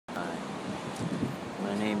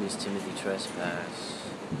My name is Timothytrespas,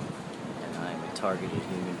 and I'm a targeted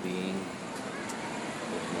human being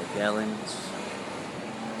with morgellons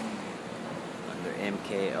under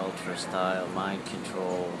MK Ultra style mind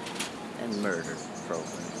control and murder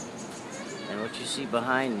program. And what you see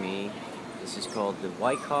behind me, this is called the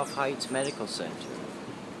Wyckoff Heights Medical Center.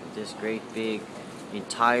 This great big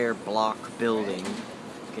entire block building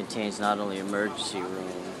contains not only emergency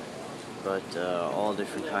room, but all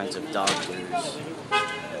different kinds of doctors,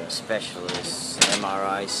 specialists,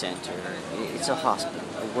 MRI center. It's a hospital,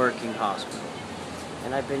 a working hospital.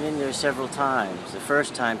 And I've been in there several times. The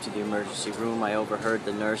first time to the emergency room, I overheard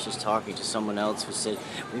the nurses talking to someone else who said,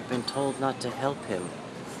 "We've been told not to help him."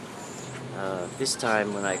 This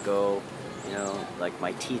time when I go, like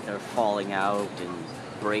my teeth are falling out and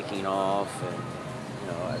breaking off, and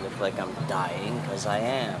I look like I'm dying, because I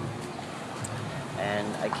am.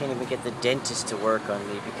 And I can't even get the dentist to work on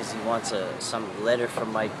me because he wants some letter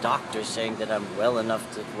from my doctor saying that I'm well enough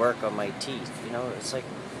to work on my teeth. It's like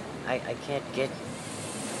I can't get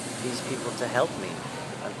these people to help me.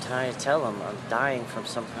 I'm trying to tell them I'm dying from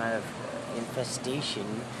some kind of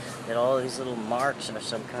infestation, that all these little marks are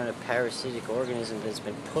some kind of parasitic organism that's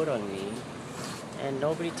been put on me, and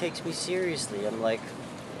nobody takes me seriously. I'm like,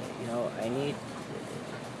 I need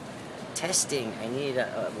testing. I need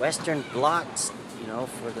a Western blot,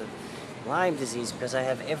 for the Lyme disease, because I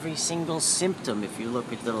have every single symptom. If you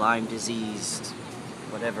look at the Lyme disease,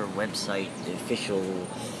 whatever website, the official,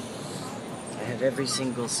 I have every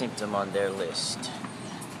single symptom on their list.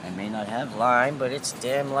 I may not have Lyme, but it's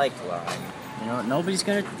damn like Lyme.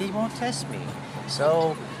 They won't test me.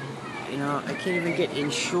 So, I can't even get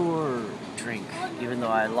Ensure drink, even though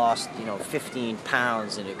I lost, 15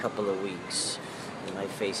 pounds in a couple of weeks. And my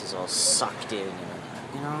face is all sucked in.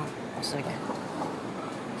 It's like...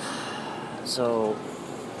 So,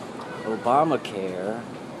 Obamacare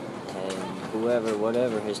and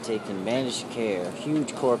whatever has taken managed care,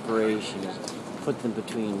 huge corporations, put them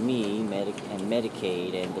between me and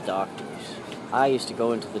Medicaid and the doctors. I used to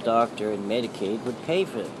go into the doctor and Medicaid would pay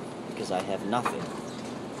for it because I have nothing.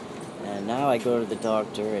 And now I go to the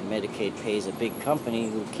doctor and Medicaid pays a big company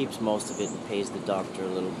who keeps most of it and pays the doctor a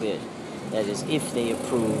little bit. That is, if they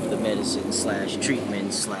approve the medicine /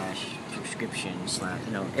 treatment / prescription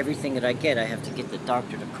 / everything that I get, I have to get the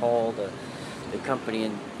doctor to call the company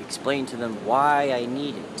and explain to them why I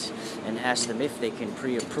need it and ask them if they can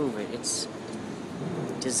pre-approve it. It's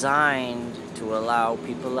designed to allow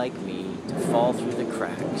people like me to fall through the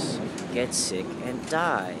cracks, get sick, and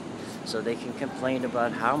die, so they can complain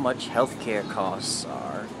about how much healthcare costs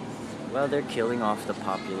are while they're killing off the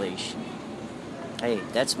population. Hey,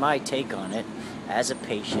 that's my take on it. As a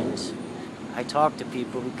patient, I talk to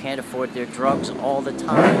people who can't afford their drugs all the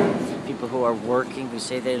time. People who are working, who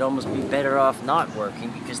say they'd almost be better off not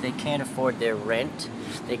working because they can't afford their rent,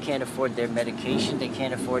 they can't afford their medication, they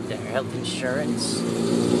can't afford their health insurance.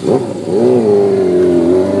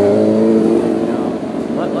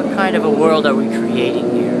 What kind of a world are we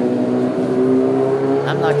creating here?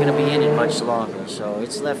 I'm not going to be in it much longer, so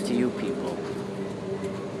it's left to you people.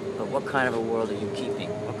 But what kind of a world are you keeping?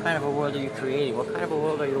 What kind of a world are you creating? What kind of a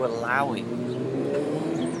world are you allowing?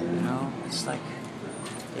 It's like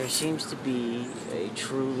there seems to be a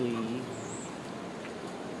truly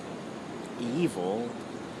evil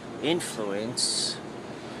influence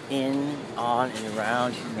in, on, and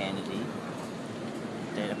around humanity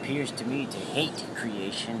that appears to me to hate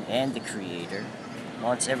creation and the Creator,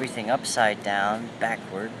 wants everything upside down,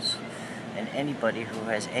 backwards, and anybody who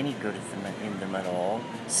has any good in them at all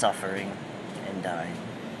suffering and dying.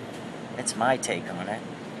 That's my take on it.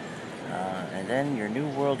 And then your new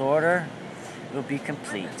world order will be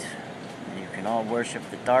complete. You can all worship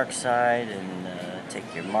the dark side and take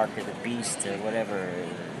your mark of the beast or whatever,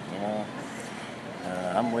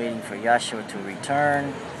 I'm waiting for Yahshua to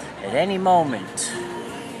return at any moment.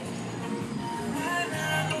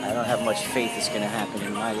 I don't have much faith it's going to happen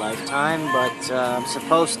in my lifetime, but I'm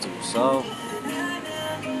supposed to, so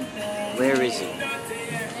where is he? I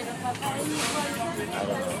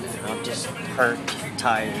don't know. I'm just hurt,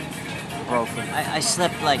 tired, broken. I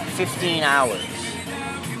slept like 15 hours.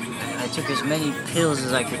 I took as many pills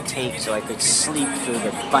as I could take so I could sleep through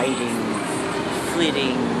the biting,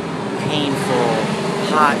 flitting, painful,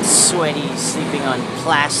 hot, sweaty, sleeping on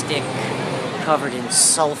plastic, covered in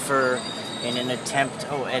sulfur, in an attempt,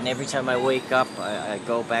 and every time I wake up, I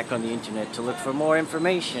go back on the internet to look for more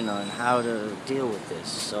information on how to deal with this.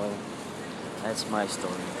 So, that's my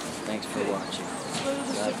story. Thanks for watching.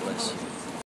 God bless you.